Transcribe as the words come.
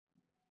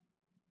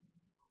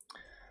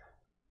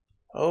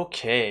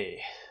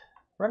Okay,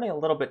 running a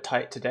little bit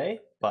tight today,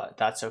 but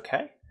that's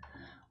okay.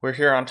 We're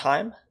here on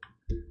time.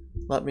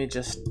 Let me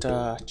just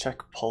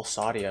check pulse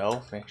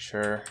audio, make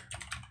sure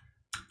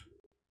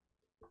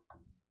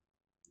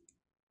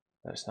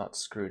that it's not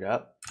screwed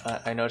up.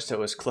 I noticed it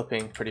was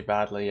clipping pretty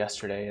badly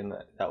yesterday, and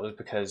that was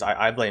because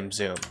I blame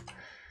Zoom.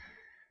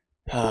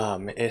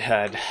 It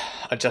had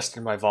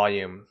adjusted my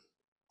volume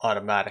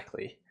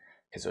automatically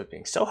because it was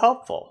being so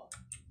helpful.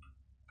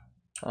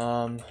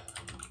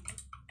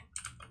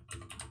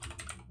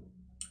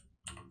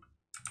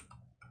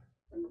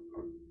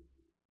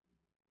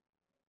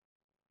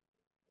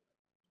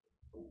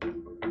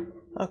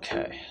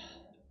 Okay.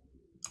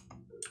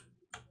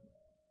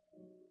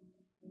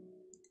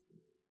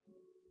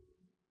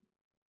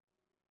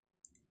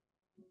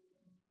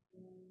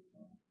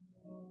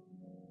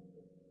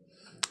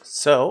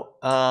 So,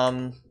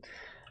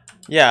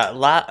 yeah,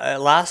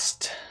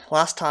 last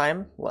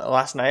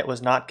night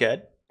was not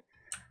good.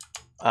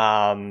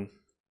 Not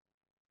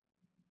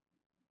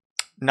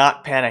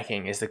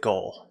panicking is the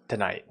goal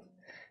tonight,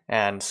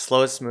 and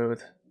slow is smooth,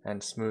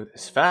 and smooth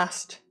is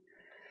fast.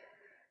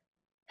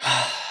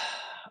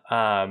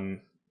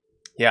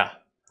 Yeah,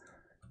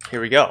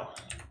 here we go.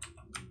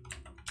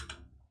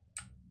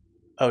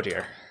 Oh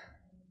dear.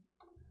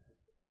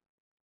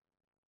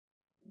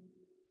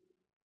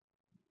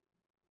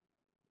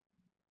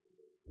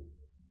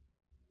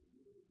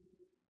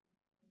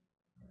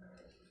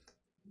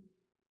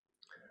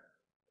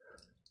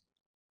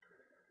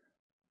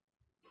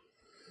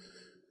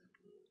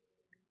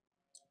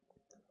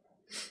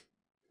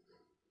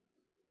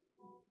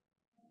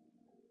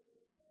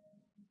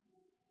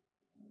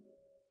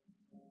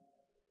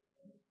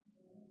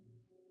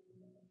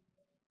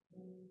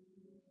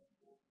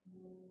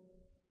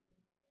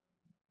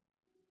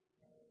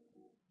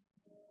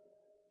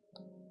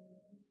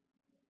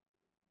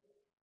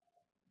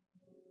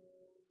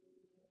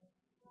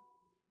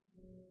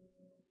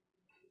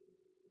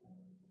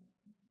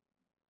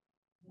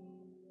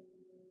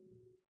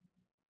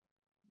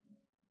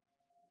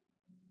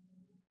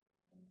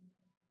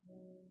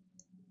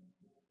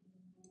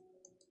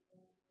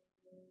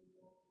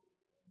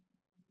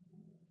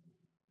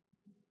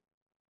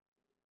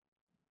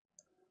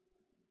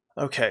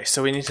 Okay,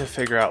 so we need to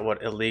figure out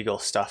what illegal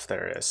stuff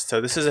there is.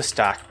 So this is a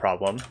stack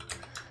problem.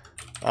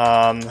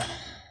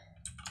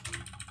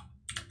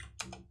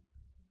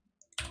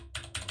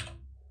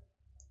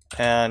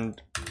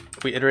 And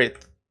we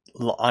iterate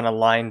on a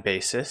line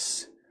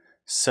basis.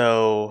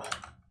 So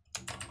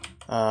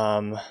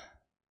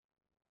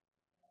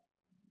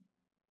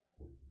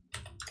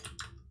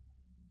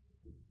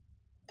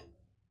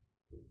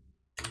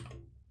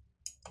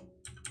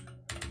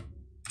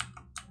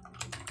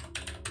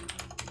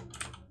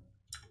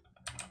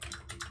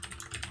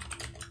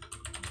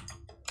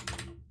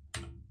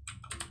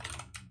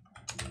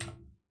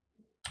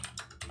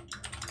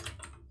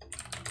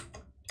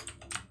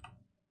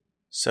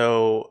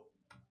So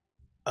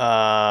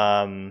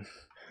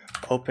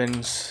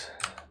opens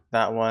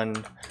that one,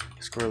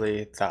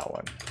 squirrely that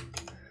one.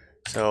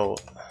 So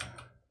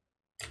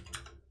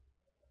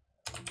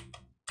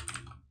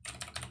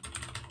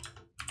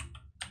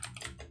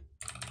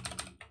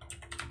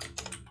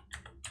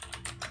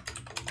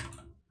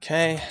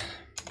okay.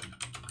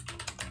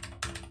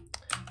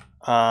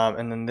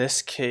 And in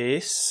this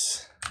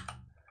case,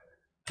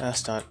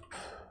 s dot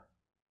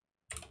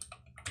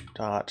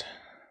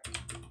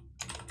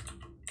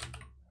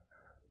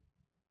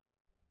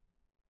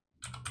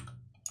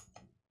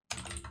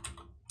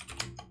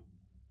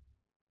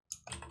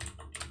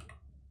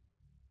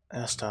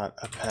s dot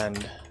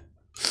append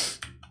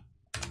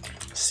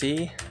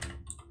c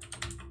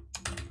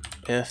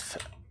if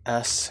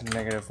s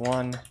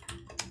 -1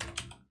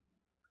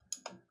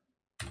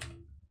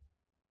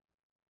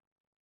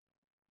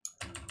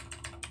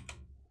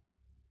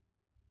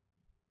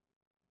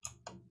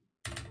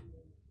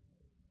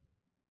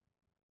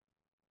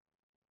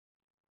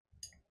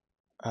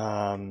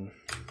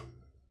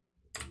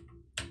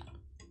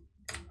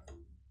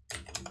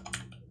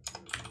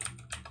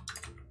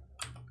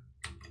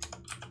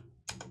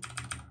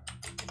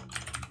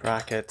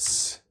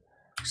 brackets,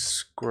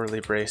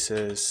 squirrely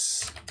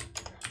braces,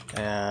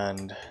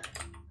 and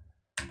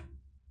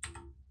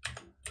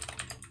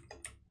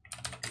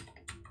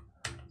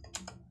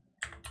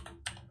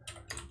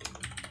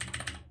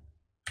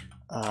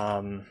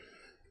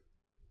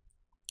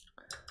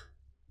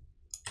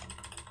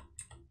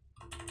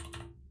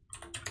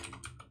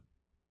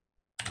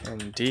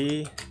and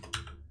D.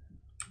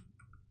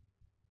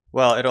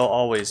 Well, it'll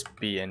always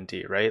be in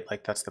D, right?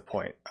 Like that's the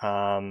point.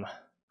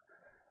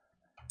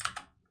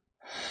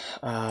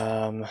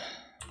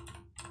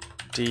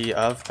 D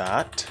of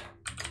that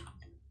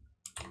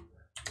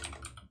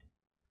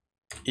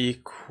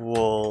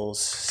equals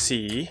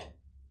C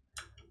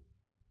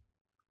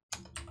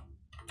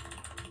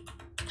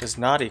does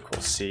not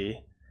equal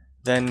C,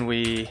 then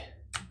we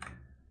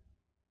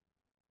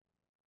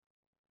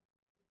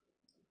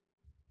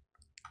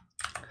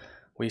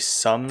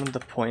sum the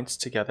points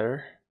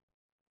together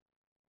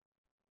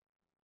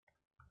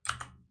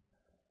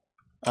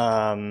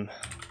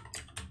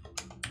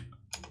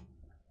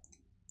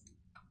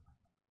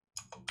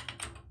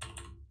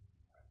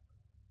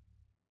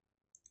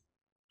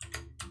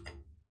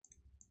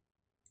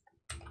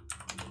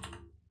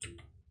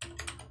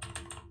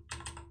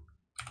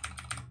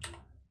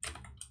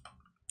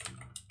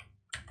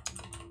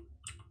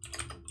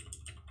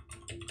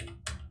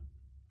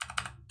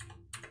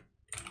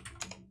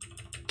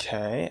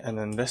Okay, and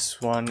then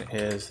this one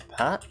is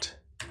that.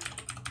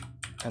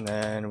 And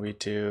then we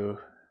do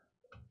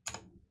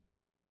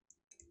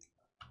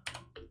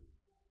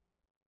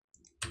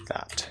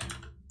that.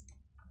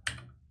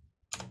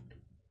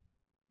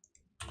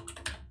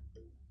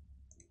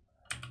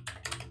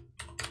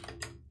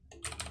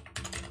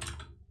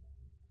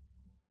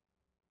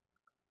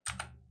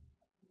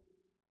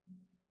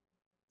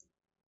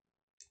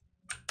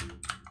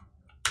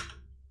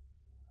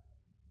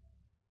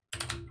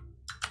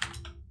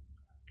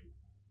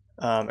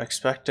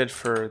 Expected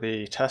for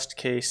the test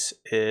case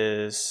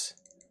is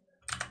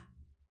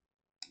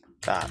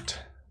that.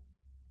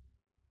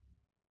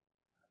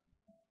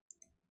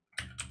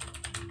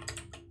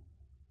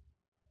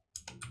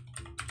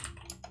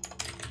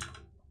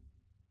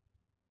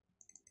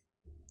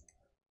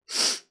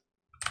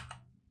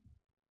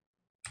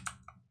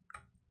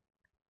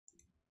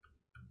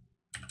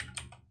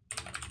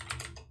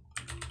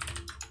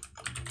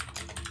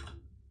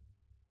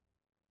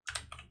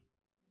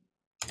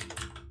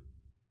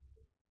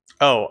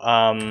 Oh,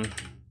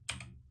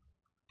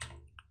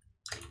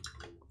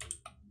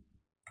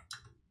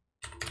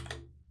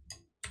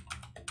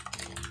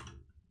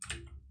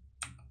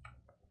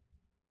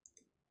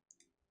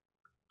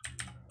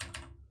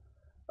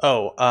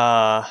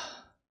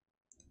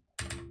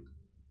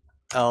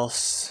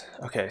 else,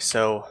 okay,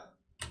 so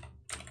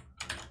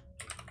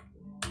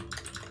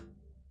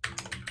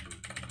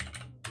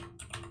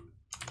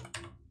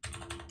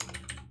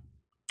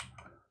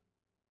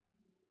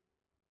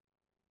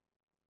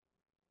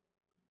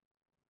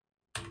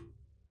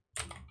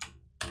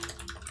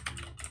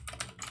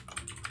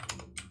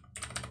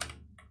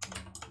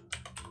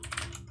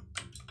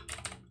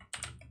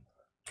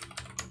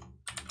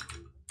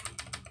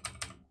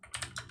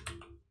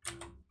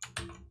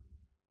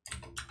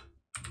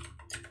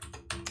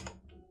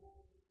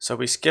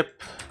we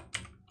skip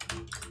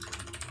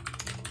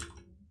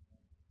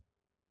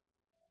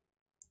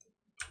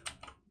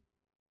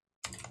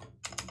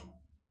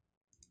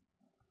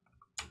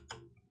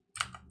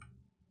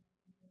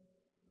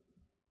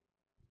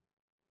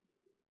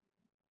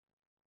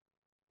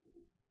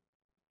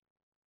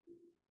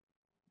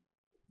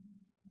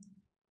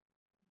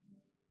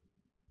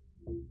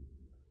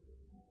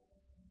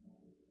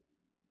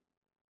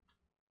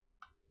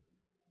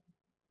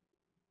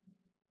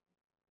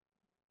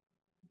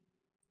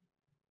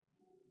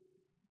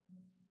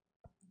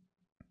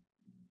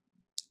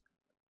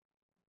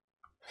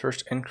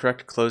first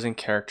incorrect closing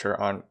character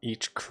on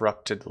each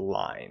corrupted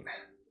line.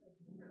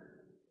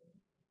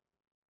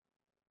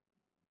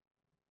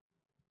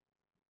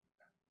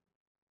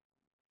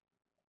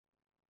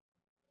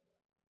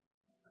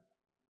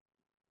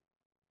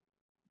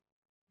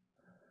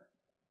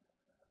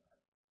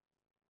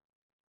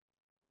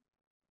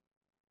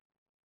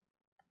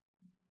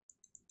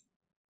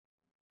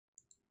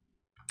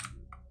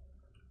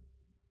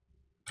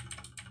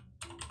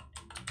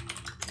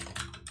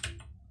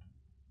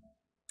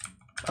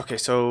 Okay,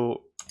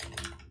 so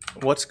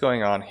what's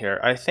going on here?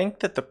 I think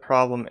that the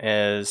problem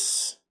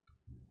is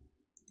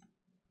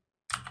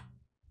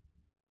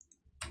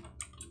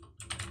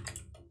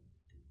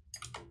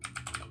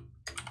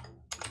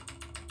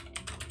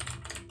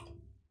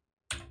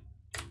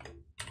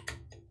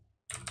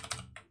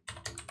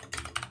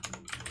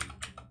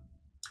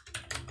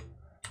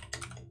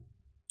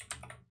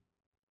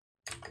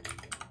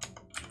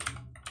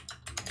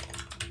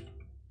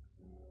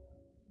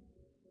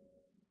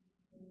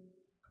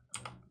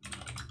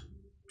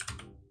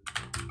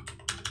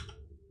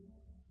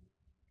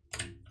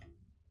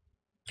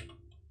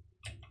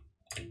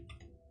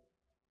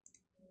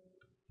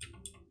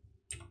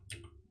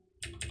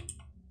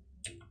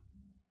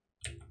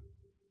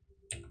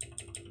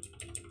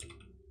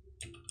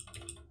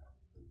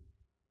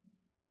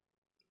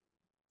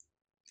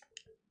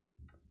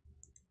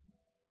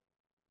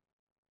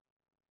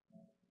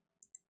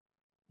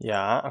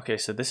yeah, okay,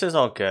 so this is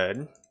all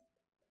good.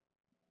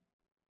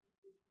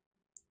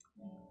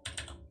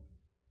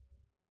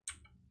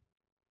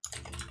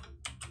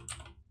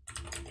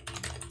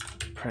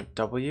 Print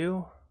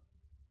W.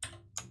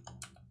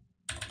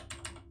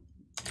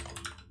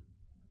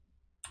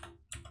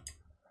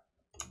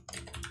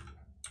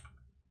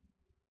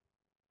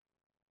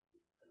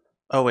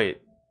 Oh,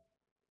 wait.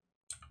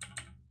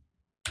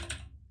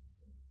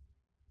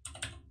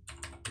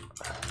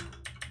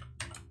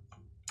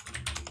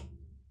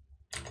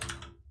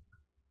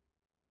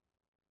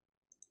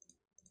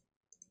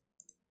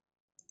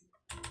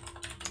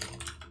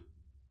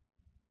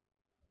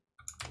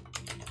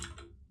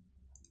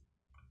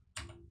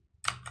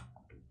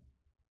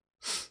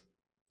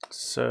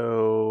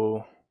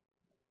 So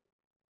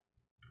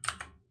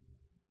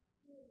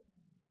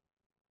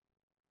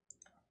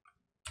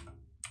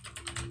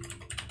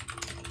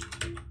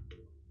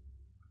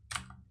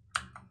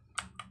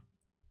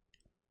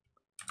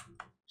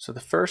So the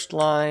first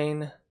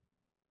line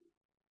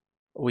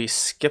we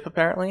skip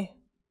apparently.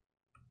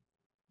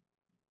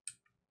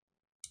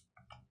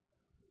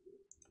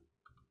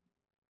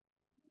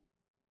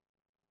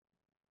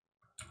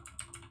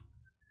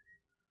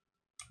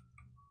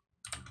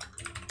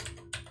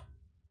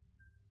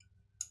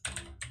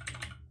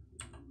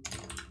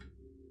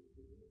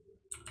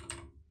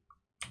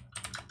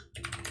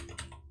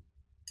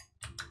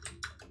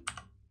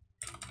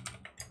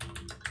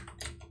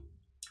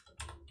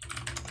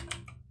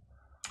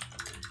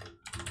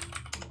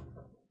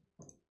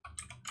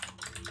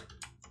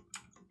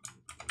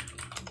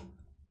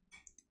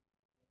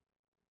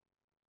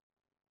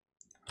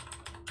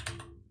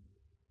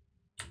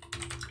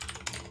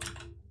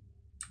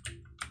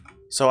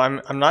 So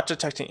I'm not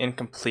detecting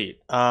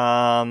incomplete.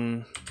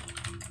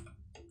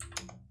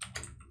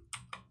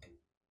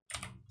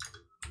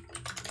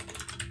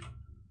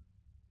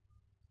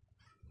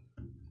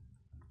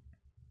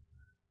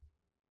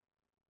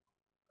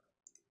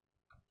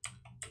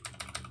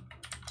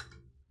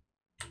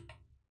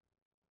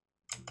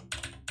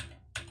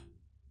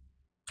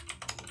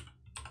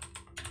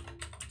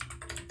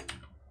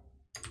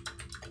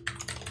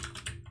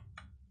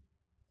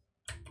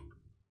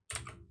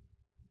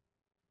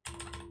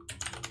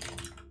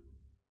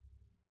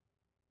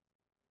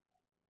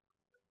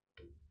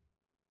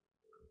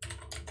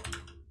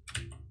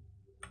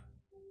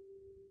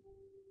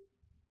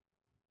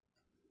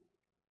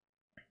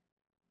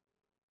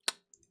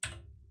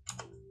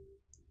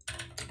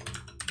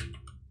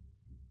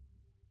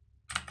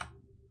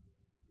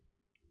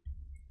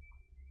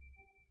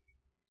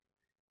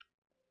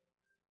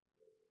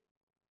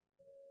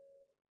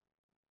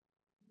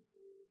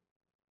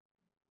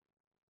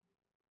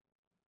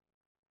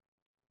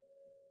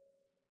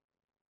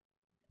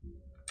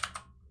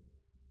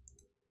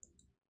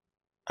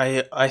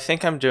 I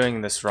think I'm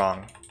doing this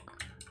wrong.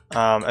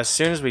 As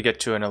soon as we get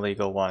to an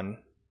illegal one,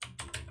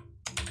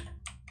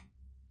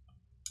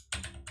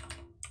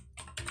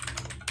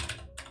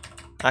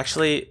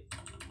 actually,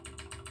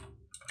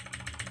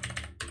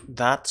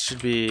 that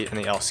should be in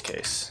the else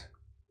case.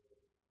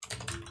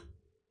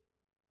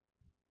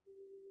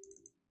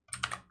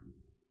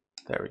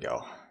 There we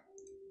go.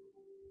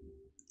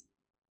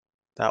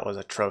 That was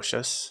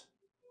atrocious.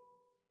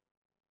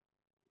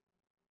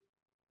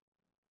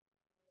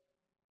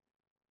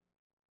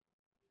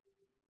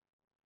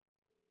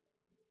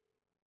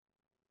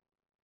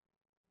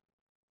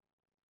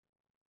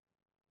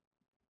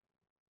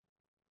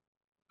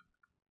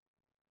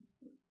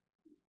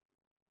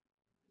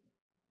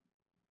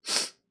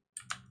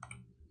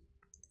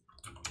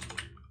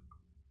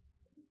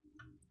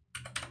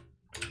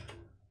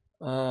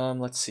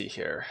 Let's see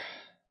here.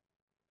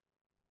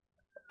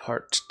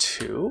 Part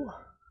 2.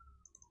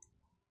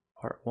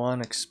 Part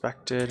 1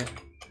 expected.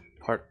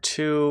 Part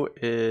 2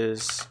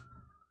 is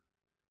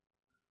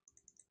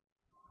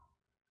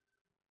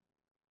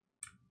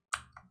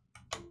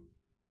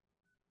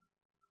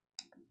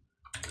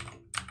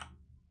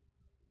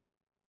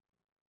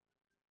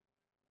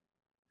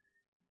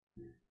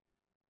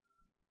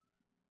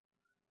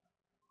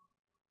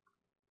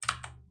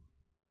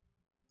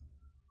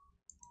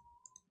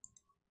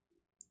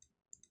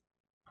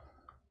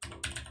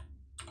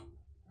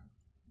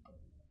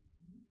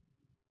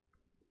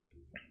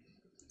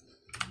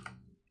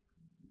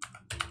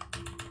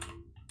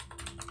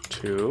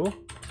two,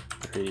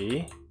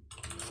 3,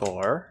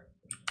 4.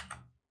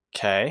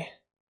 Okay.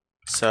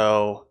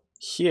 So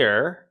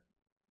here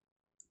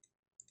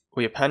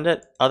we append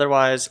it.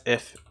 Otherwise,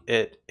 if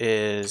it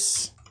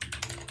is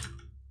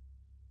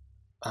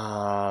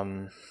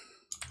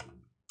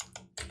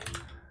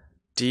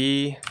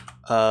D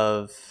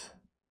of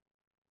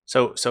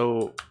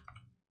so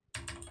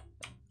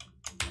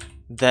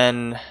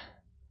then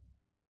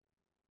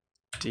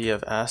D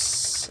of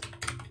S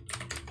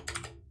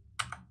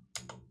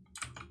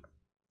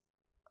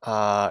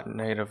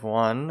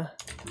 -1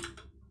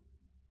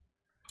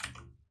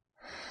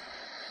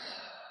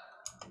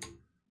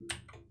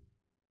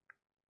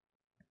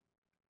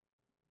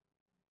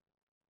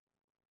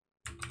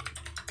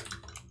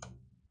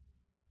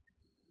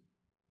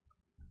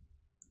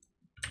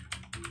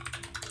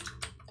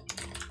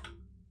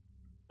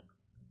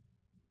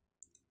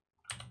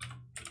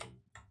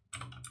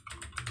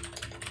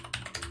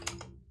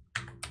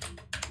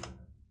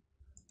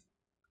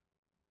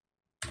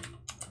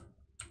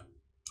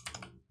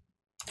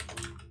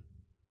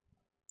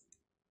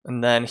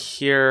 and then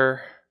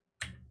here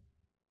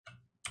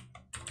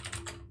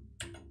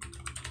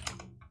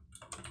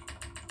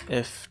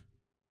if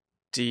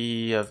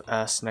D of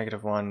S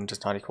 -1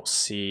 does not equal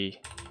C,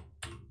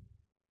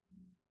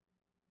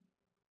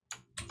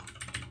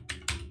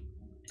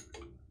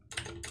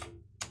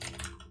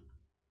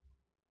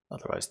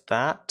 otherwise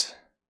that.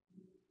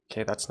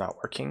 Okay, that's not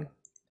working.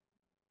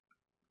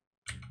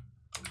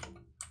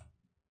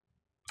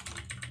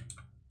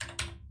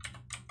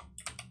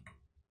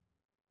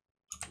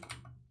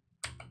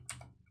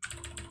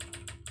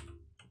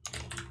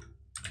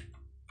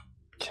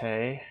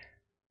 Okay.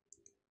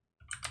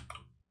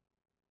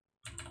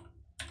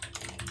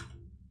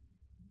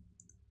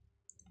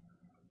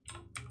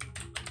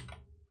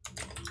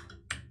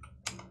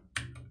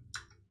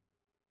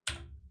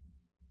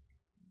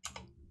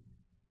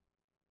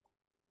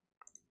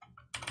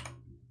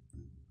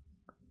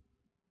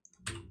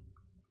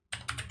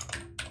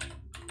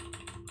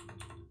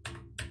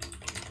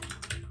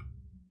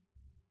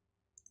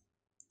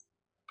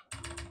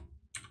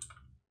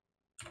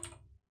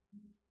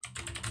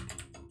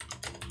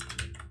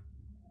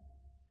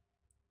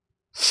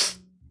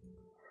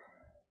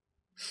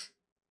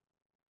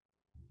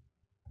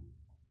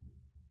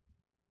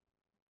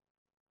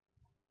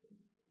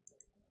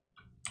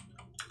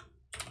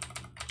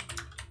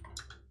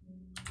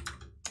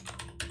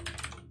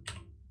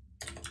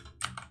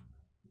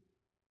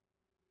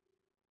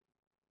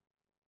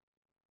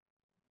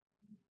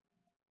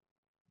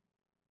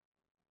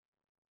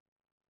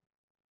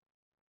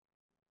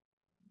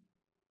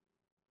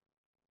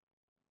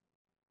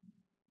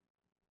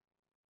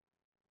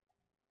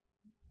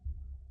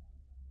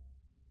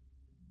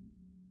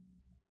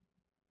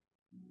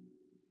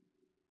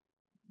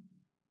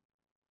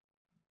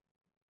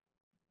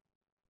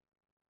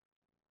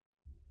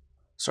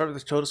 Start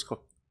with the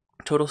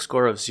total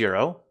score of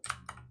 0.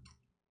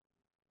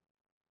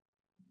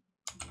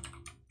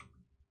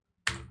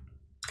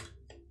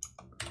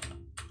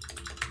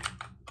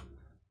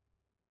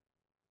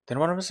 Then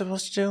what am I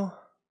supposed to do?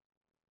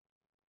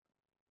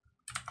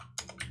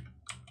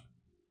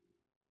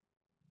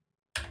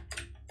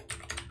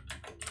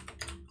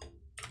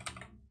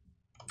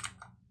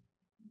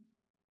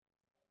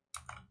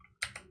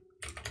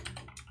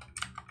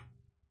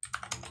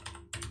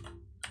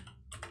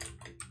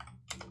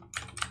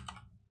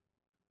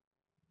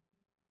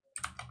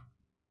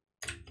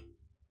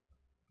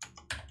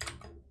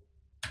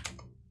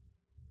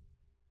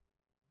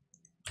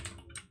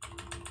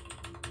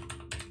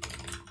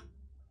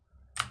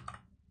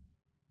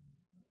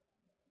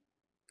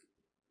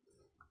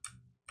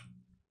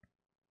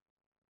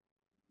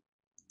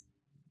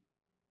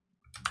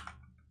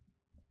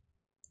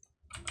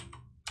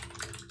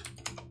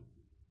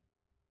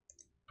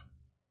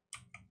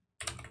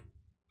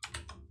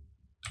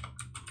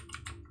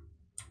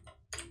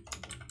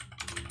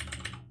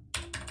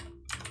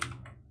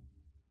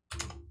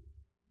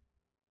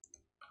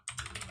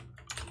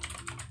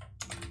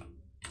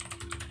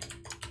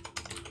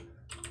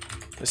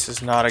 This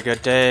is not a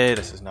good day.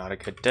 This is not a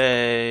good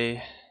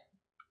day.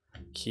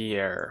 Key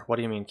error. What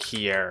do you mean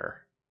key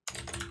error?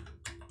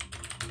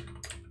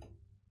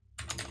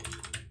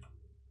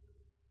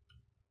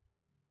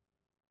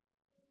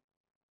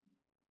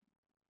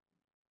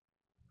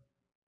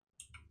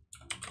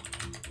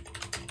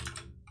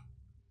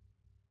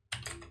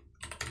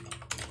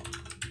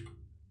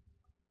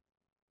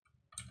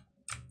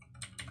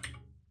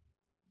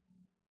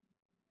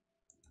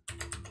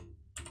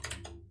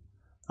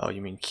 Oh,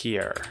 you mean key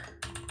error.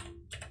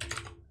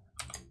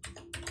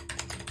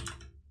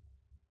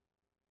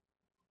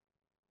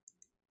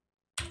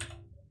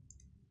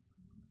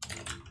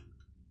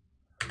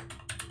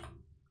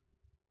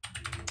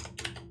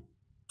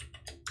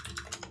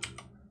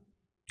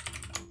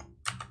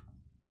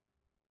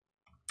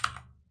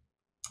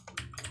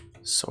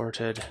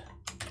 Sorted.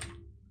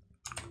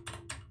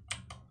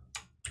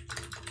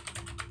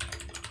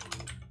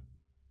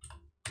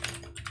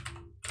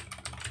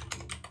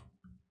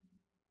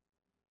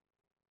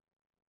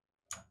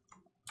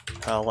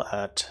 L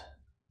at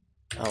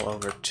L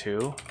over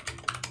 2.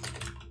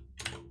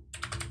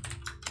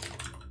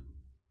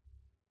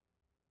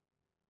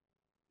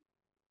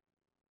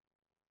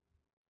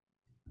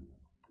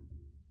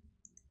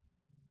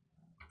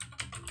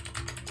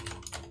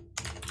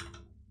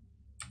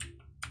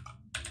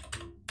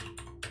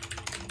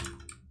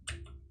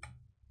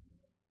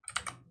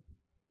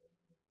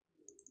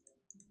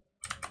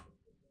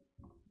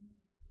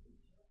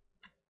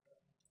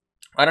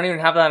 I don't even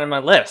have that in my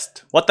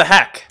list. What the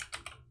heck?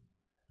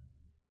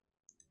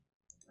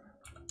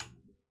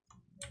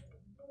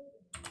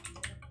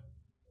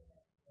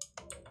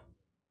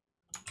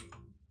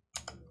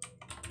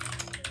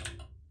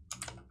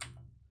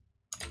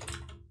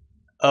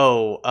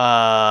 Oh,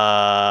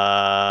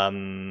 I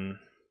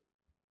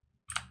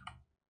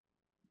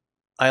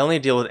only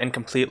deal with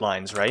incomplete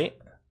lines, right?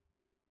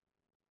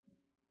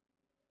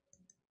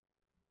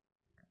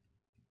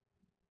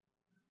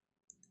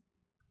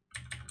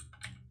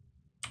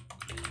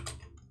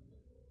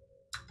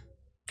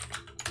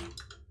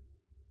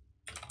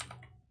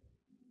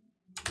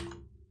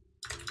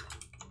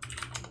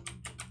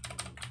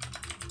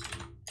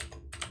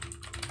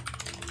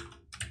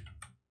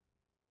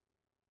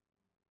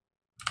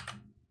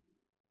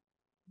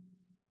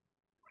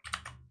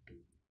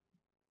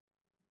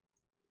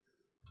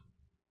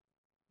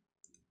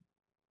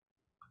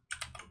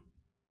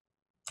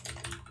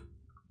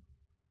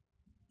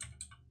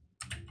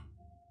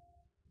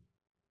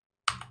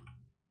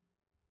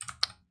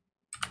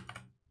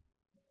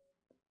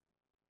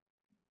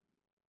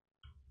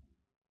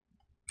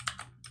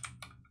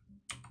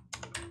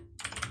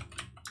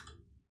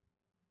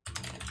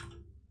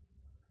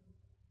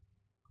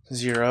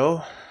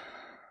 Zero.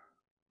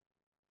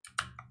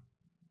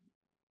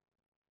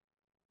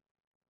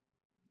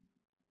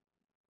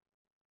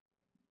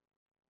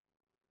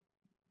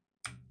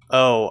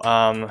 Oh,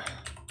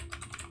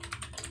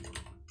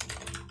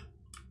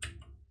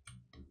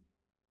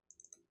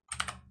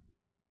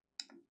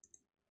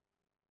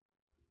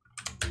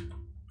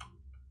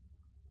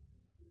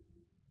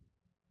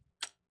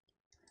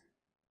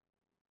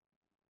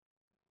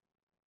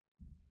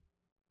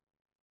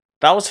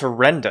 that was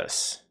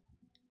horrendous.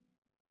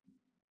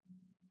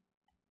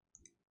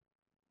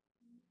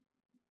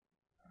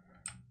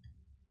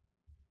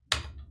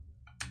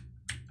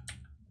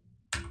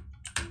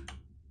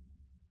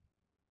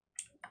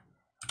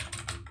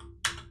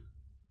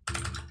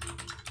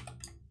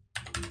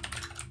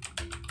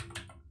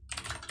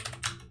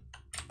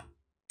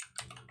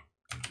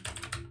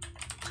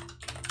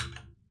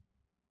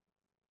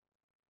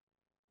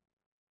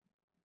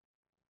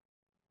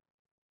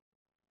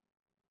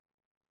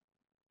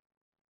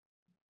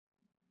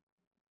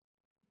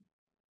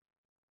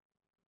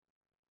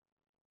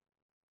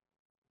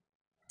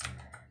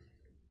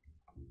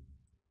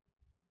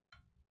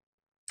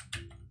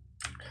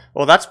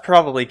 Well, that's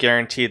probably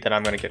guaranteed that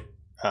I'm going to get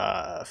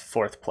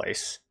 4th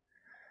place.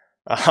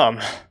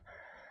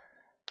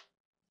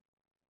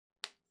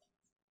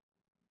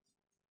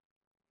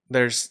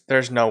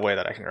 There's no way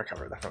that I can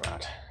recover that from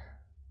that.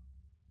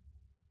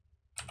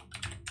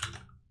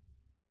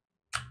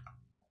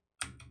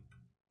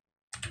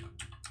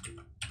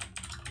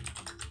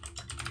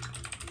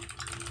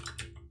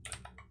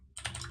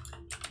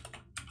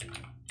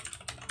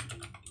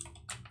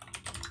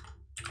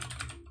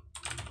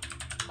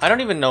 I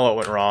don't even know what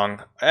went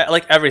wrong.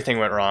 Like, everything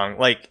went wrong.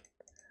 Like,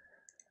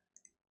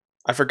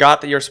 I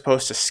forgot that you're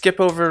supposed to skip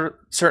over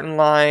certain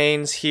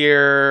lines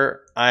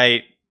here.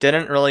 I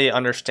didn't really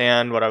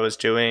understand what I was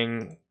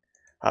doing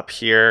up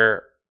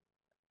here.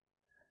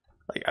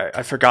 Like,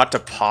 I forgot to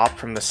pop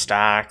from the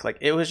stack. Like,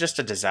 it was just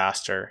a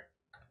disaster.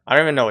 I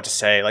don't even know what to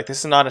say. Like,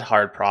 this is not a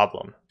hard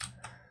problem.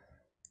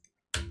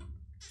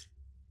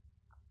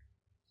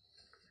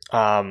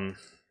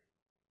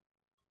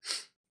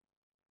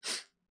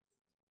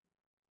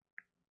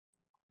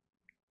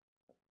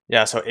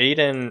 Yeah, so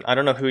Aiden, I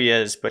don't know who he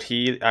is, but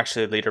he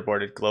actually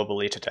leaderboarded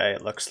globally today,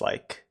 it looks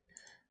like.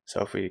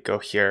 So if we go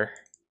here,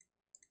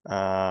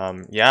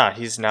 yeah,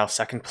 he's now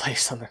 2nd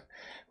place on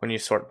when you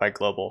sort by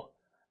global.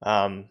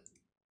 And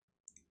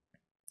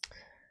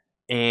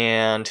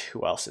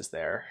who else is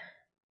there?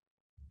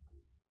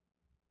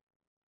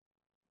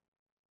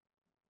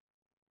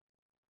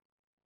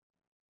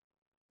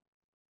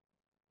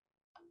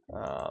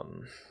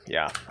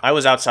 Yeah, I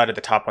was outside of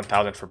the top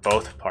 1,000 for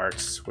both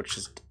parts, which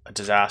is a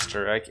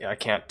disaster. I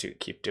can't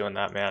keep doing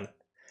that, man.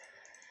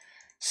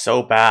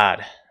 So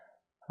bad.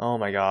 Oh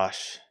my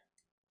gosh.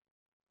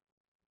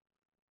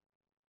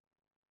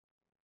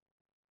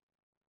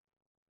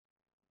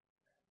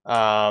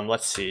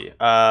 Let's see.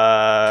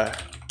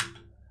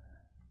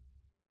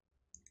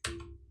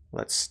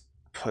 Let's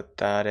put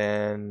that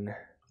in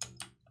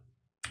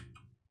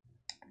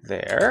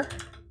there.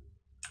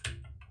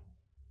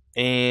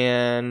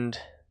 And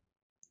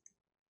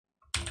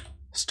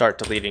start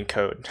deleting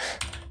code.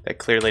 That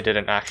clearly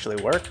didn't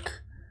actually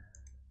work.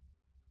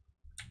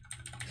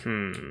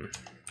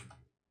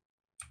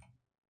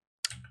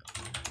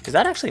 Is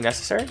that actually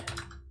necessary?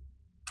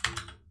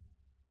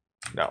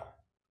 No.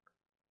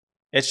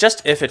 It's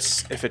just if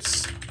it's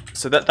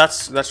so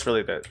that's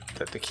really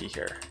the key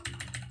here.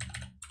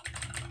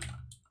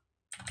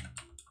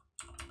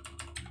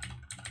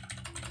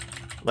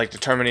 Like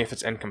determining if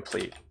it's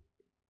incomplete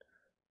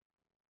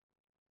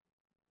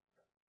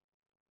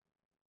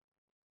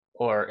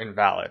or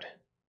invalid.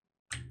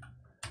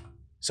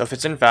 So if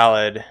it's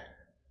invalid,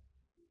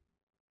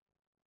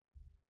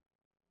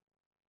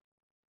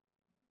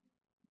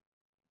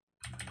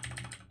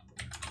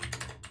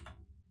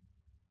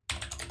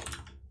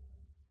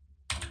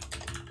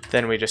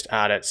 then we just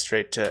add it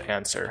straight to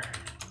answer.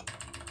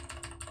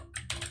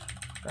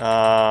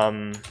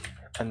 And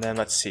then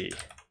let's see.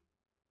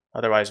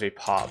 Otherwise we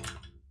pop.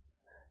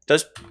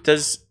 Does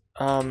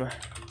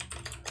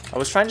I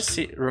was trying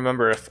to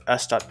remember if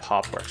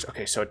s.pop works.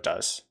 Okay, so it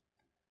does.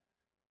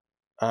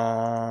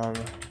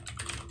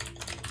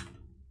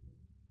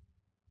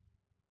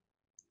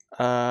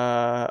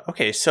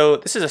 Okay, so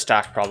this is a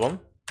stack problem.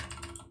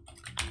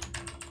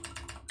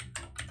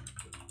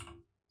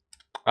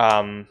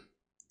 I'm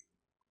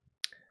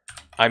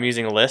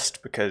using a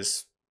list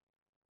because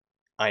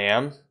I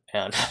am,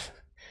 and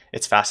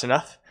it's fast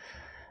enough.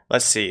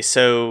 Let's see.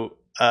 So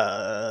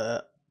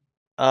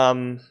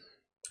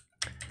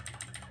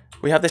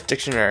we have this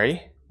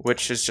dictionary,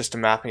 which is just a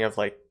mapping of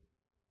like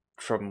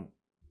from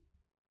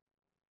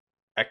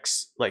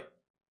X, like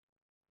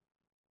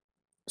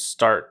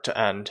start to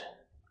end,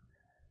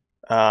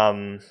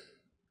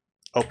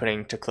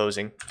 opening to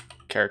closing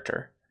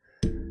character.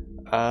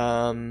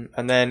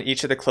 And then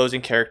each of the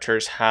closing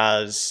characters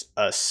has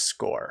a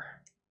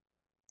score.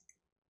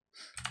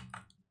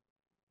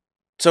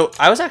 So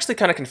I was actually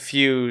kind of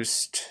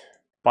confused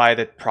by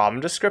the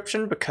problem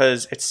description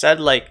because it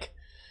said like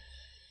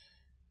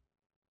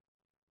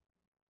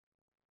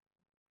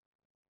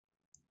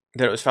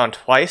that it was found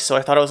twice, so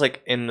I thought it was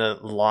like in the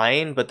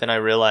line, but then I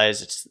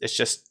realized it's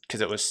just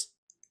because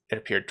it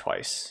appeared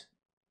twice.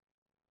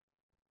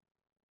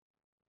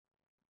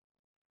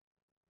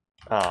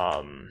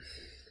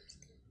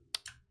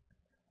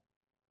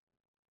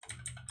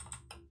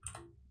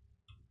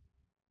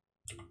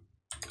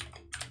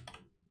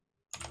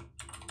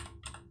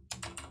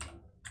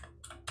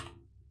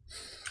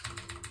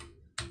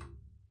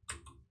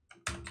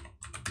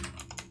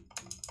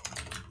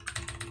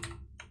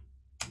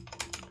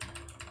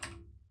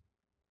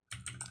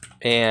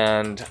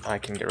 And I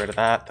can get rid of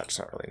that. That's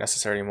not really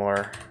necessary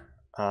anymore.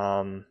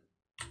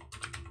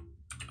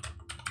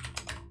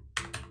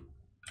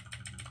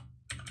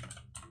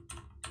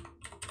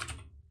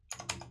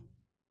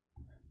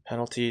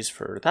 Penalties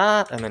for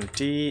that, and then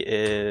D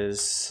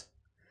is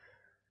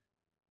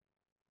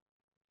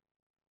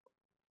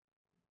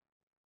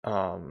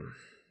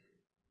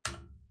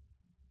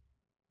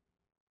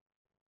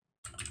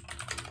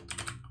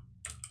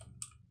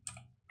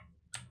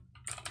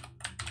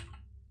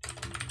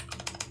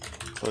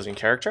closing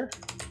character.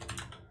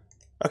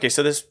 Okay,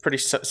 so this is pretty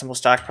simple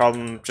stack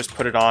problem. Just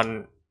put it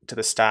on to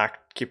the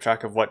stack, keep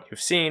track of what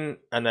you've seen,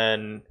 and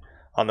then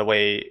on the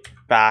way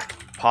back,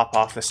 pop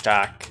off the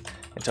stack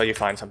until you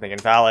find something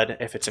invalid.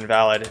 If it's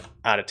invalid,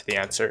 add it to the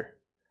answer.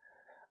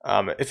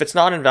 If it's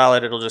not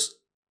invalid, it'll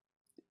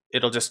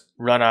just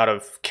run out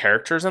of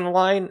characters in the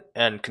line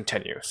and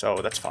continue, so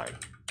that's fine.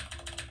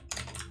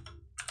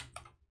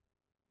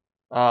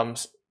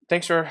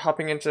 Thanks for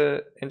hopping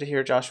into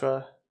here,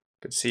 Joshua.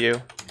 Good to see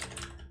you.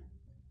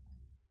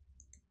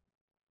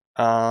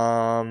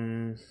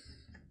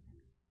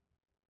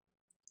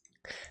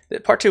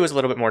 Part 2 is a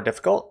little bit more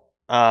difficult.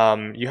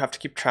 You have to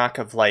keep track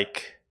of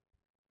like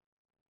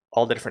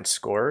all the different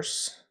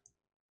scores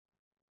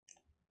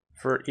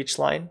for each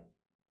line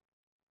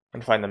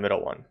and find the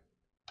middle one.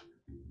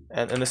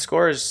 And the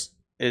score is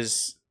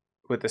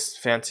with this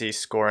fancy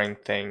scoring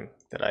thing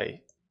that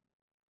I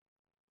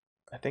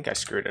think I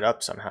screwed it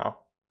up somehow.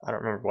 I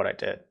don't remember what I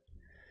did.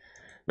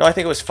 No, I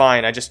think it was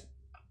fine. I just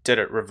did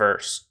it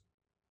reverse.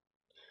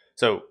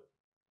 So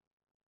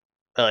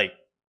I like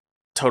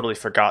totally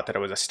forgot that it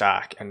was a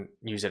stack and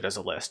use it as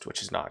a list,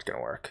 which is not going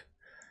to work.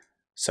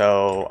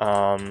 So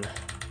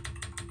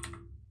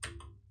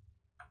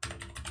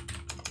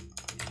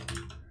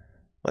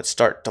let's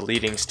start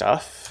deleting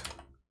stuff.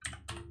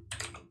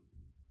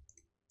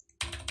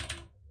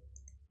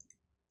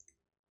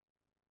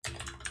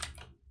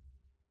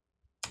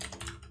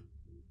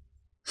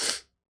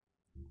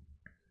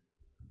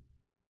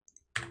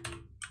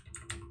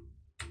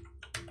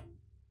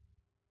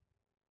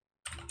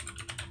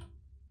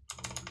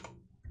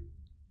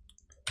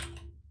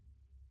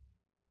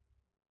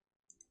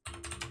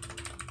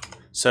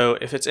 So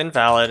if it's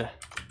invalid,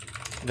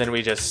 then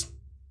we just,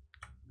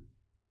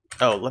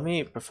 oh, let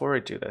me, before I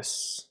do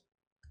this,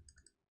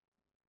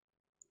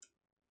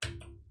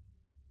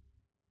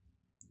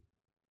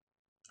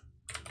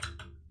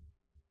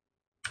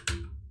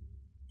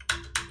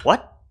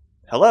 what?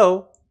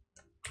 Hello?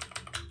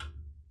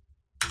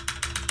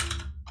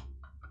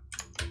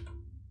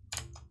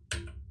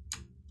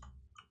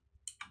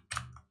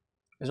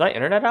 Is my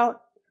internet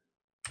out?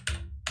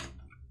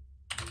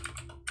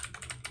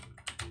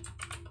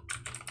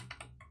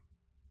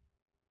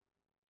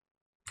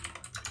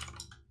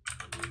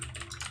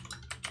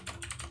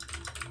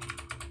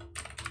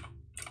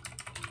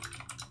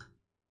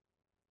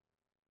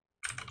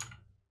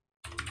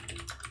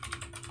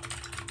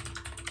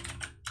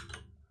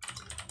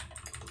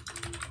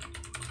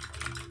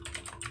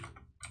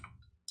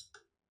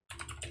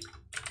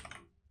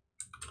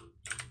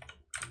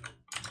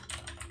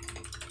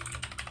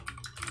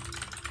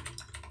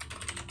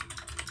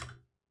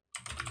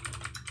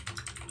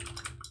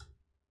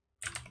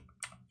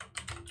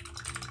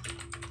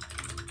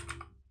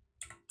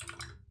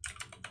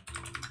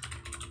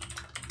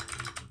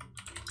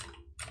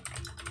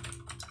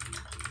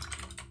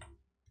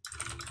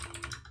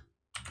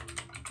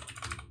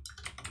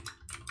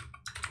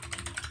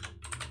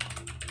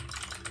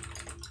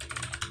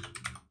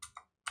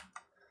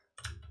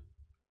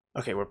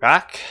 Okay, we're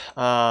back.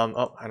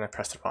 Oh, and I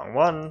pressed the wrong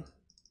one.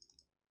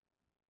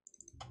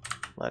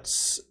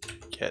 Let's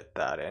get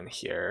that in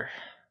here.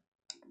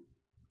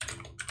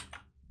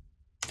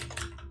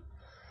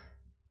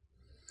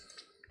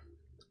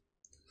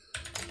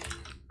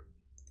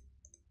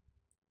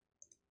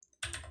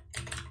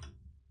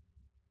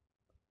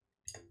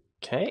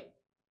 Okay,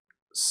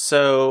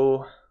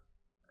 so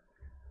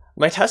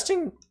my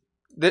testing,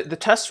 the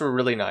tests were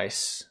really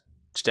nice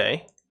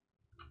today.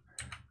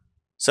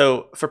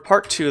 So for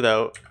part 2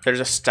 though, there's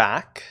a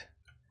stack.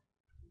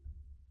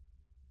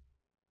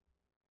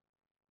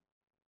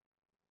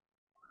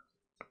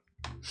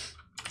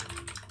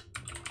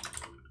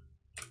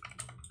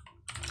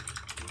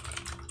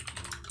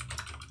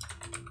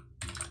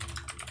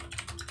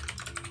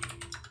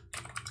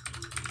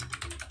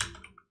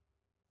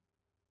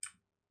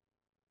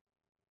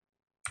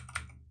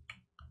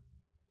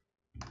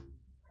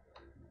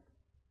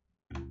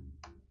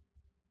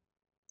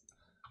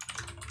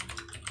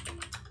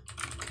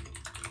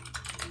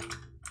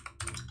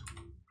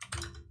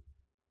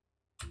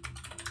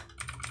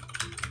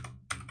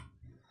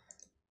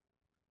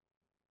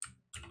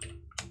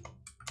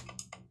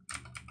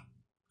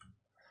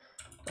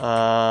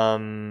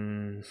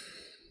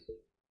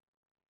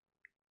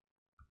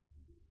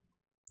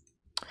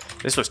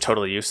 This was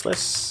totally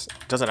useless.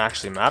 Doesn't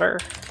actually matter.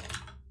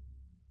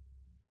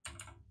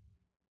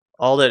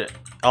 All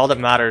that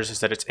matters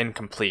is that it's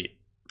incomplete.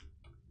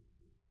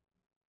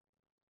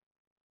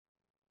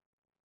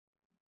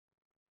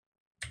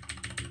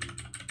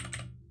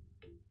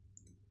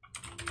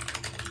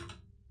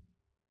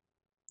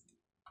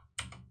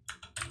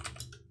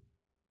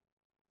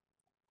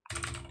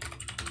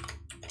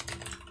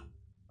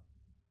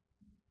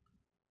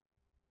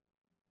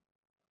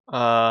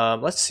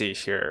 Let's see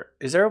here.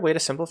 Is there a way to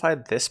simplify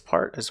this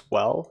part as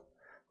well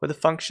with a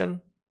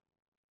function?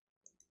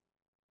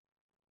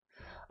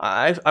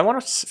 I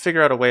want to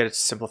figure out a way to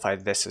simplify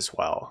this as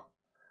well,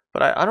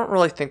 but I don't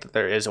really think that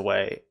there is a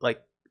way.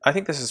 Like, I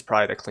think this is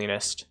probably the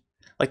cleanest.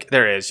 Like,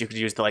 there is. You could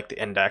use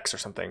the index or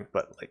something,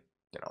 but like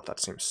that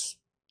seems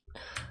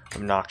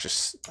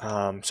obnoxious.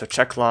 So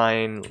check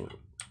line,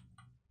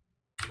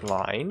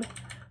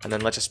 and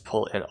then let's just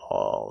pull in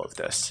all of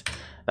this.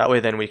 That way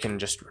then we can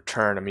just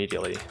return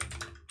immediately.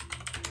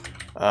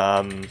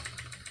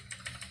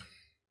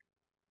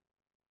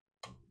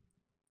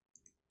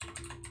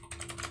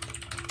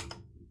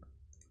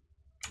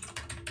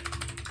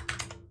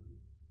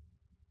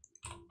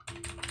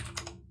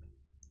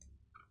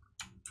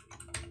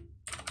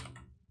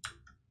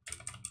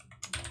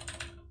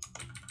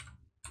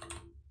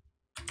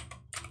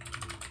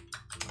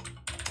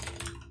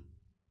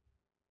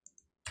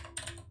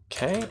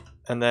 Okay,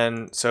 and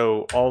then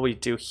so all we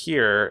do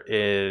here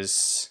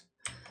is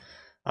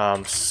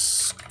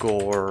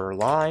score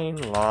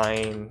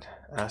line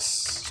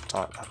s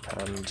dot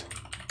append.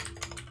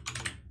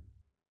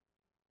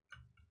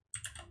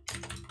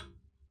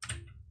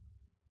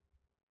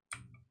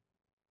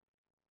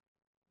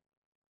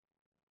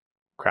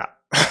 Crap.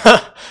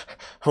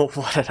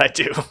 What did I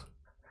do?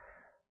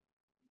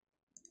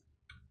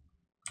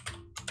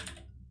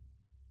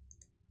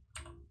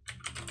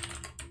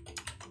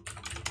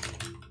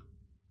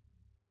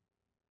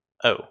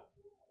 Oh.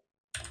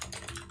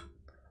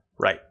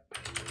 Right.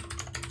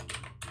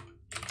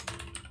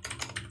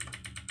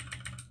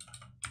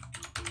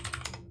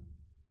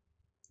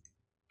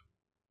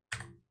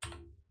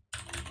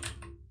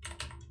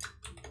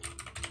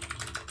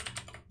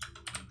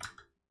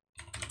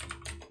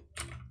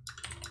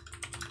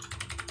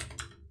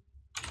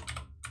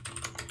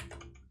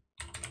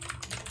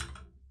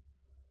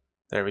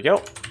 There we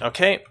go.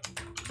 Okay,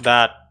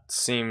 that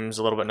seems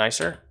a little bit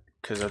nicer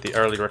because of the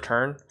early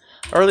return.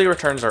 Early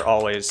returns are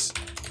always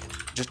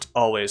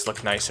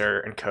look nicer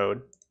in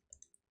code.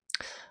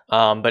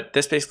 But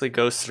this basically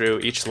goes through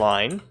each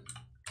line.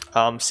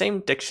 Same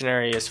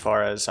dictionary as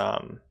far as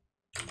what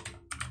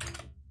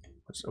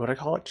do I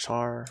call it?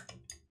 Char.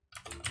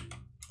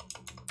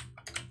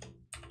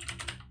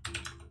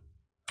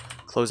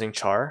 Closing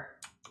char.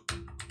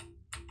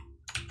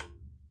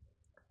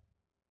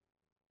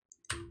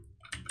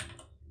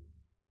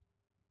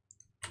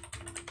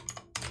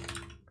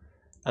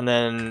 And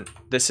then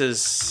this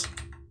is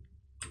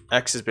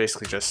X is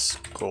basically just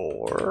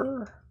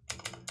score.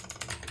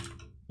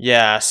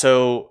 Yeah,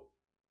 so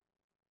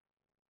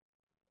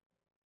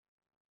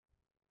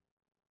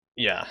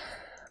yeah.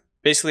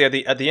 Basically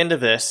at the end of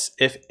this,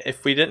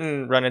 if we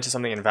didn't run into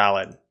something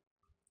invalid,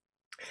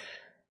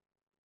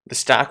 the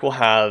stack will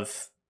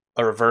have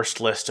a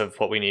reversed list of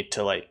what we need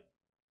to like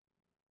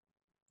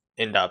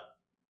end up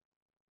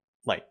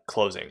like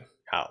closing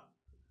out.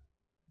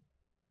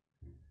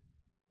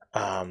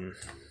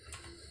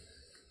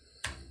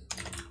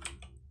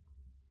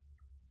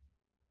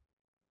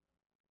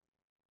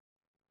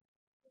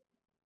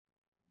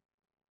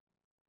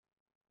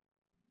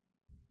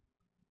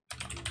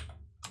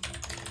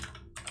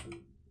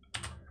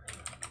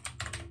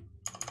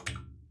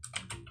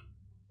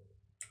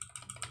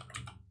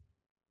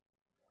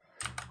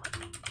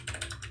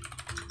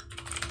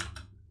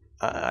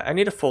 I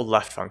need a full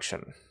left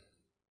function.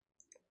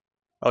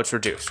 Oh, it's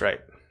reduce, right?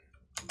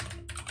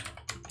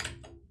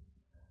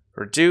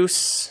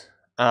 Reduce.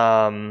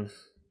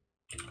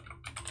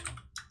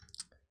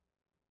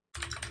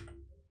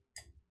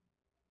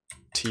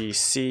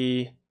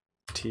 TC.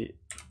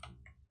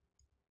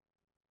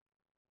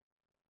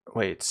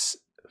 Wait,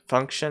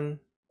 function.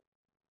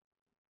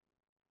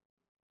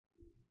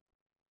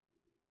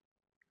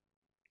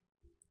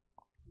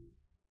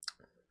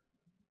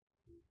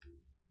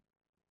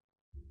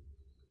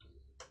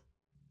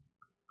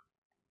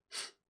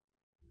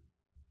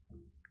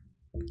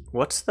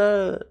 What's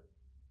the...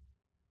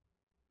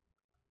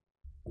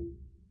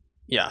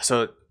 Yeah,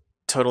 so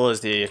total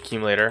is the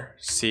accumulator,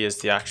 C is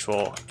the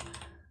actual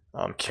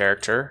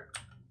character,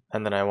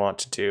 and then I want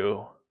to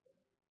do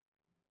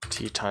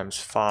T times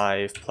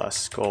 5 plus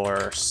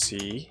score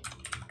C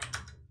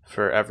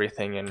for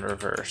everything in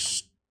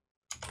reverse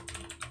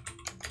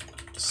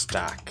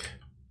stack.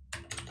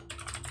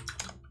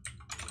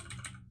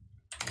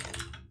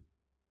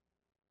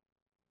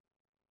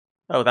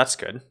 Oh, that's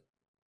good.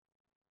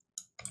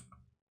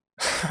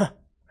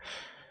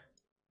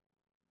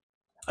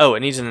 Oh,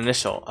 it needs an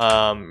initial.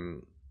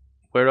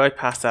 Where do I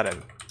pass that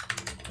in?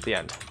 At the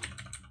end.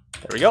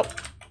 There we go.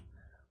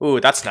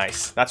 Ooh, that's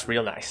nice. That's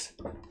real nice.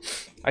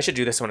 I should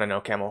do this when I know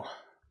camel.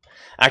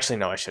 Actually,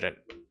 no, I shouldn't.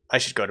 I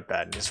should go to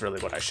bed. Is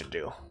really what I should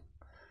do.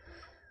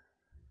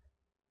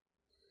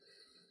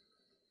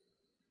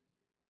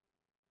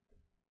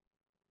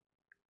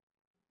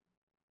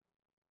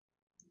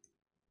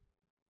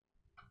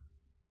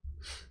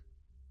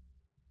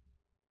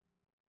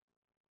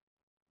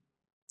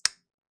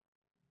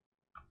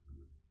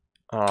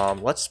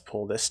 Let's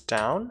pull this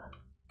down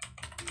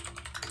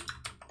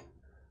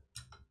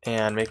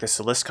and make this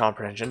a list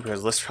comprehension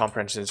because list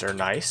comprehensions are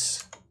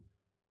nice.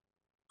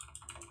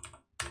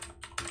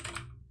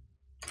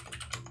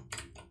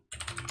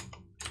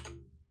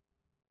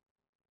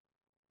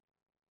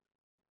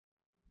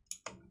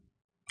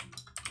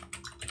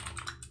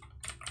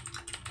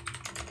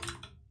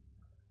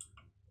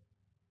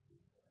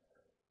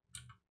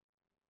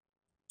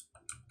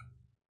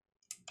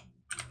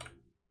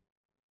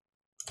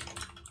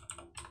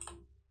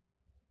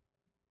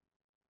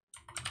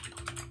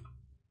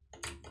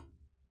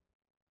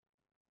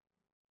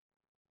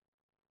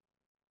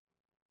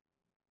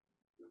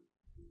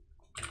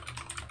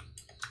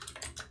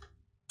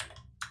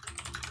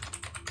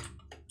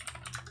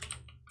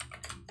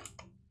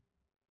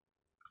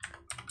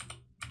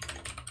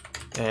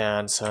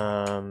 And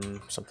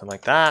something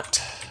like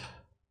that.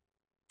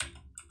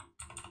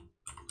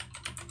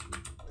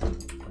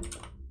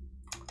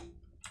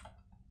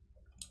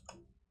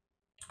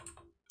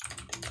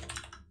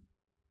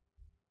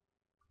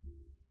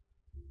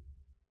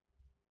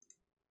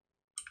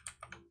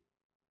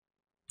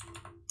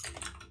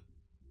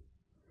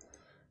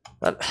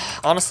 But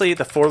honestly,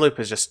 the for loop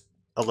is just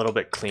a little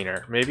bit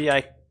cleaner. Maybe do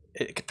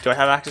I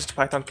have access to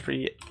Python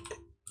 3?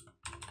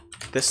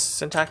 This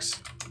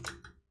syntax?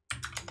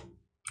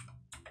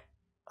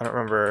 I don't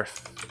remember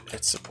if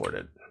it's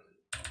supported.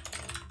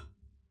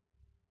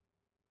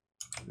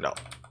 No.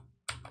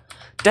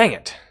 Dang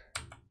it.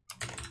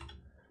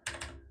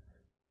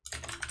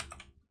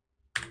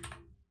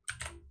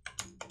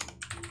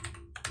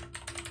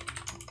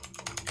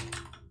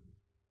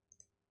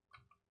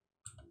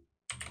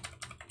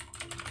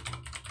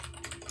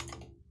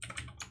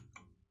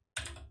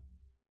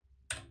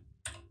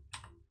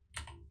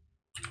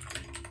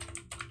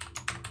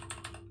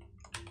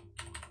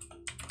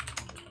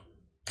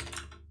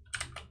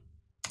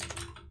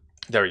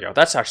 There we go.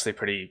 That's actually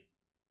pretty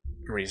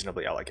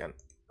reasonably elegant.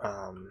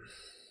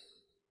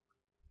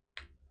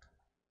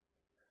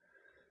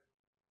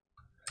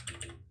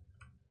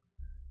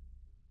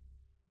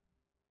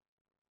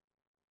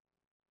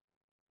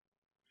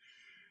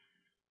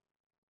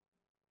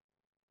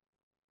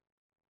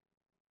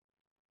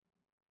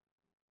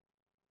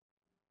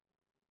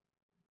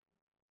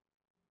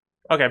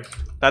 Okay,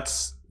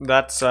 that's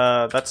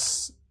a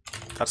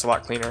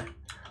lot cleaner.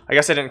 I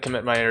guess I didn't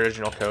commit my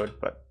original code,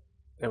 but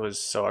it was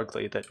so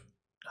ugly that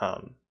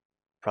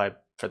probably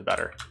for the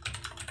better.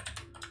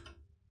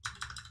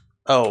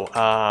 Oh,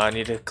 I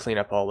need to clean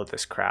up all of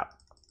this crap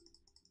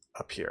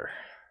up here.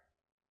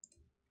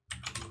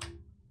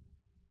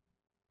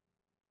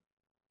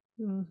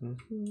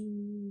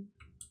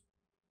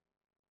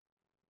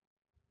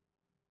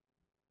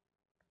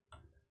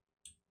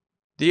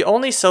 The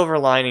only silver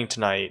lining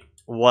tonight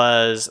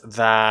was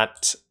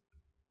that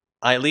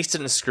I at least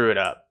didn't screw it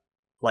up.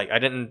 Like, I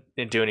didn't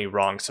do any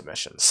wrong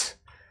submissions.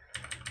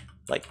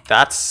 Like,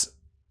 that's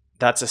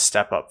a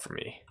step up for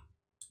me.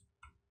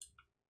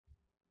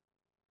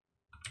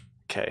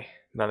 Okay,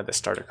 none of this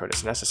starter code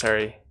is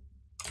necessary.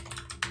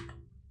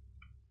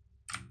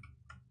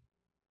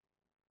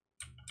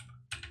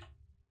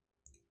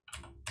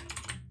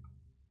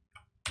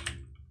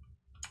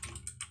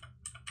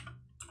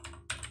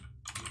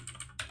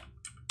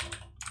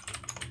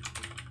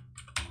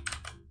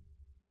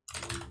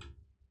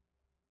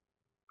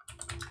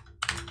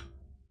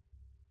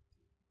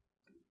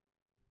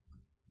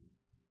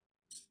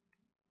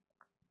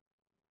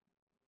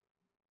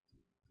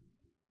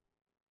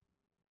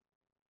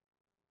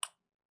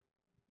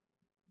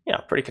 Yeah,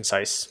 pretty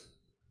concise.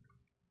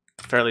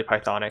 Fairly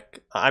Pythonic.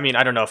 I mean,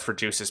 I don't know if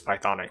reduce is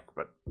Pythonic,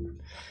 but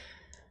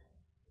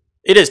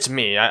it is to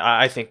me.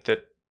 I think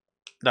that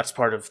that's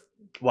part of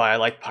why I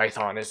like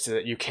Python, is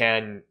that you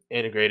can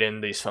integrate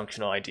in these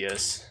functional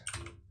ideas.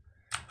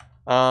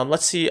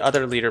 Let's see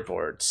other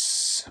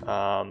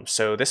leaderboards.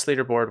 So this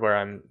leaderboard where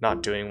I'm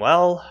not doing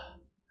well,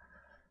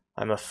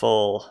 I'm a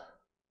full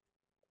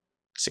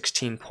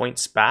 16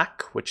 points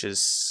back, which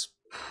is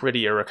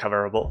pretty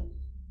irrecoverable.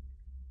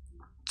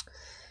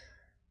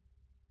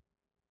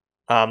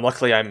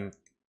 Luckily, I'm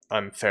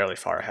fairly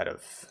far ahead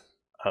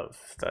of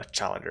the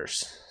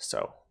challengers,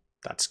 so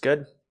that's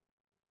good.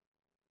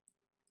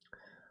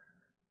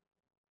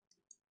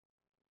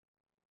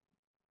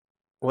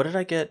 What did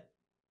I get?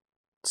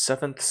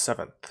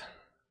 7th.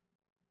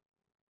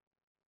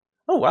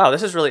 Oh wow,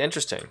 this is really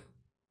interesting.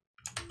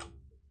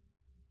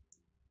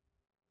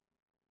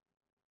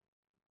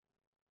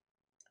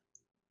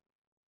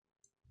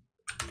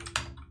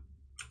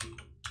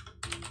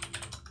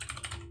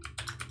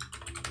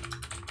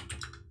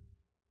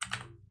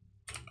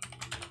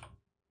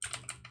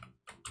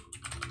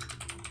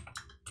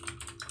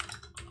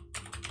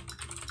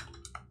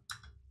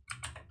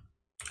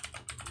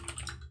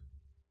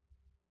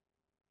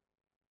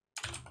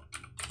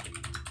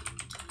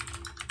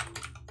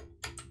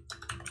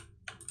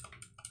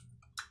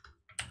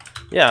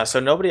 Yeah, so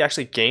nobody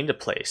actually gained a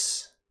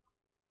place.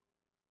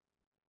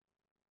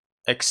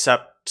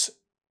 Except...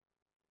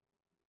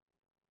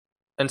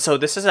 And so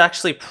this is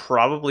actually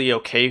probably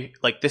okay.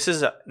 Like, this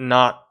is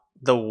not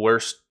the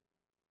worst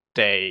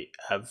day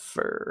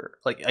ever.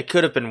 Like, I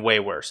could have been way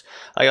worse.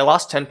 Like, I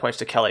lost 10 points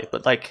to Kelly,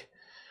 but like,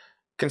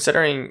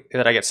 considering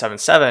that I get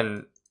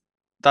 7-7,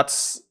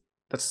 that's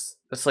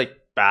like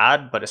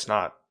bad, but it's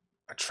not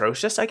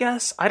atrocious, I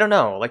guess. I don't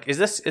know. Like, is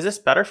this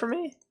better for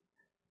me?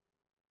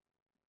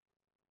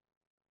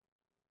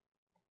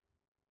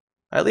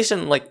 At least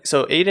in like,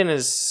 so Aiden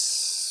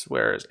is,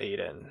 where is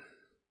Aiden?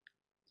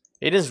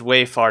 Aiden's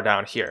way far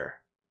down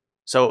here.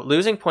 So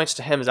losing points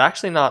to him is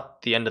actually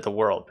not the end of the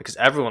world because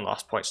everyone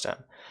lost points to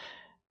him.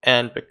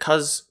 And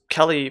because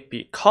Kelly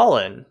beat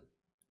Colin,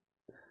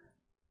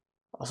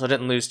 also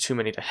didn't lose too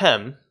many to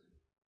him,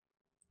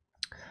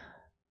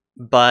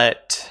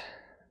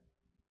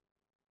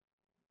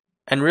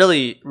 And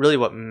really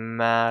what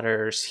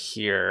matters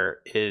here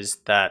is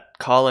that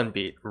Colin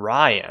beat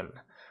Ryan,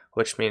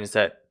 which means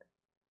that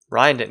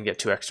Ryan didn't get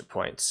 2 extra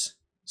points.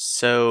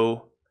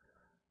 So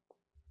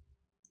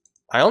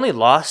I only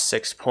lost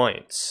 6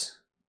 points,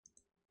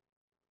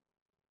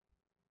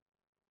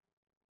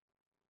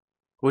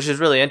 which is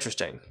really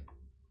interesting.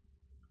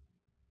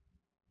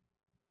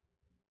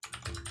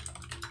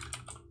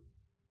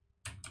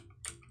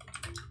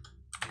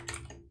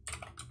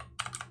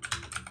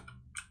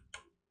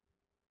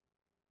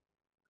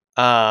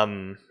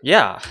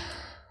 Yeah.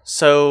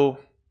 So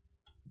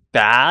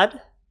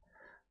bad,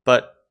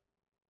 but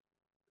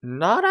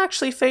not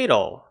actually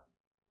fatal,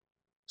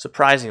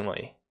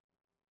 surprisingly.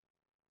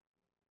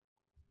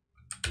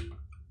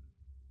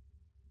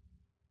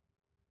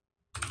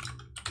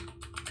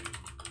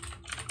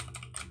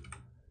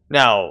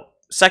 Now,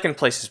 second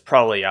place is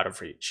probably out of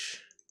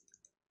reach.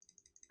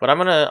 But I'm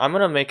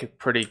gonna make a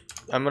pretty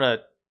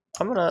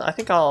I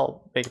think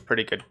I'll make a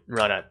pretty good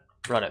run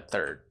at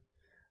third.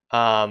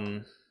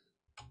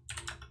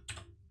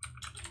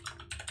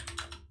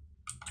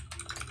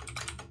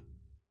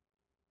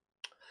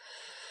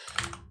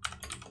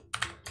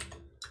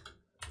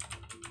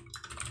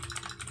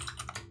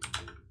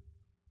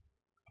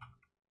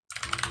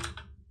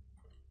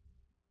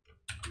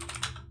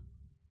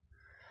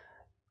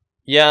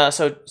 Yeah,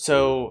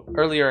 so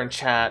earlier in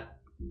chat,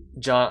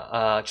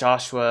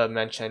 Joshua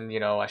mentioned,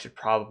 I should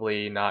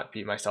probably not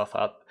beat myself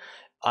up.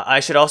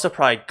 I should also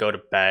probably go to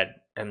bed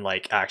and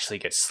like actually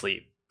get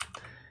sleep,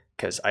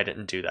 because I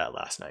didn't do that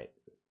last night.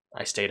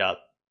 I stayed up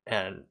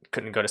and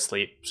couldn't go to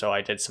sleep, so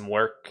I did some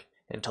work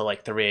until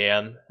like 3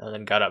 a.m. and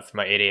then got up for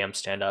my 8 a.m.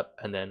 stand up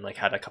and then like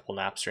had a couple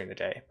naps during the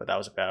day, but that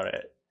was about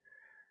it.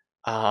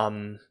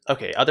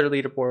 Okay, other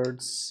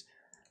leaderboards.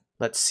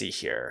 Let's see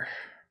here.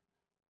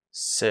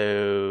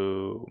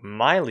 So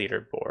my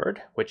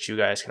leaderboard, which you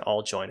guys can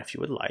all join if you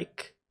would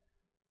like.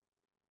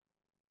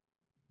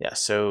 Yeah,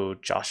 so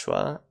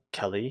Joshua,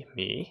 Kelly,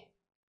 me,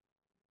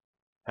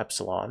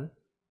 Epsilon.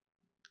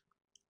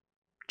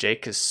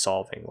 Jake is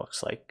solving,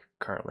 looks like,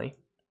 currently.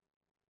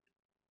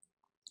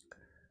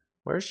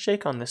 Where's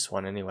Jake on this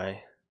one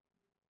anyway?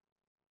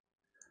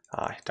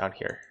 Down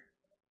here.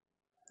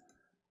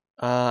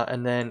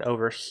 And then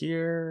over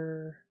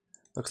here,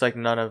 looks like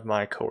none of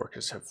my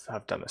coworkers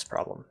have done this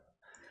problem.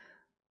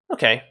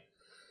 Okay.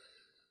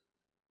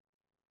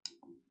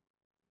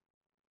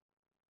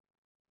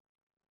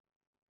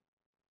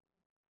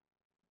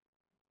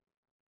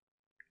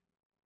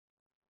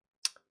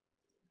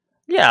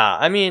 Yeah,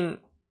 I mean,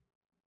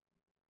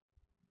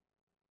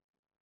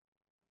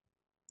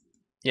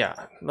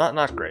 yeah,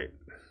 not great.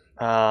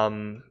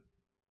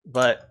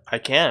 But I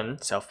can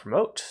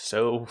self-promote.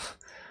 So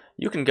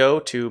you can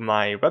go to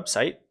my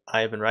website.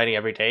 I've been writing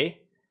every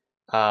day.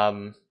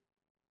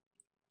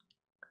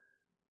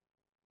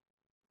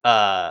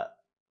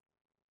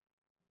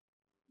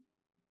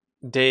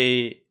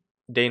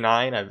 Day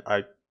 9,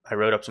 I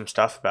wrote up some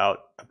stuff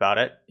about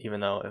it, even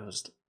though it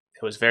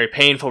was very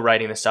painful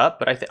writing this up.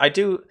 But I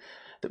do.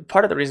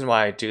 Part of the reason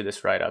why I do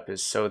this write up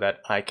is so that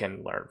I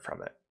can learn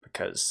from it,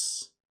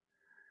 because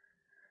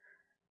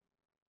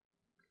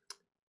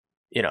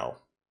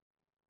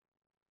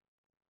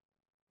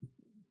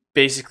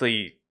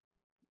basically,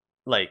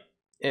 like,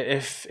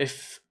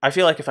 if I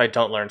feel like if I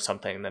don't learn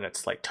something, then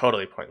it's like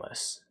totally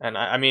pointless. And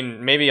I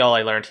mean, maybe all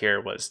I learned here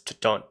was to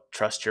don't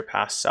trust your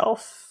past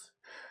self,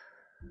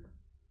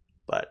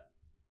 but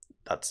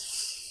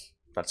that's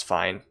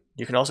fine.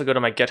 You can also go to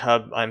my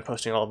GitHub. I'm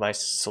posting all of my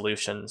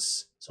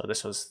solutions. So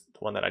this was the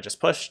one that I just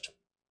pushed.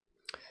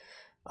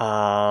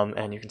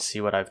 And you can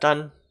see what I've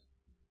done.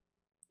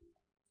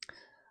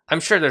 I'm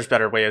sure there's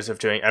better ways of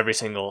doing every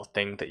single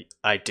thing that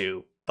I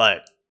do,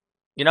 but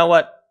you know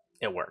what?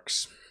 It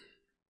works.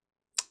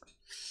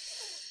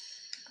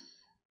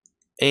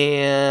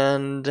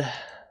 And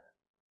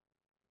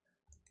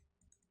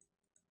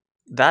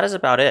that is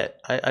about it.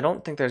 I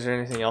don't think there's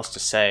anything else to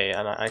say,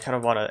 and I kind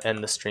of want to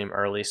end the stream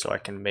early so I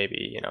can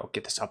maybe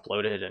get this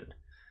uploaded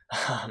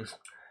and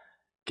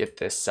get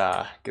this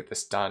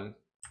done.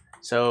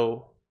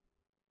 So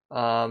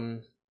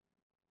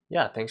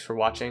yeah, thanks for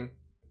watching.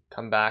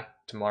 Come back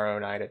tomorrow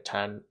night at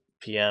 10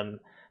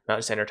 p.m.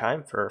 Mountain Standard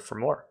Time for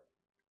more.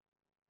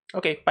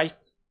 Okay, bye.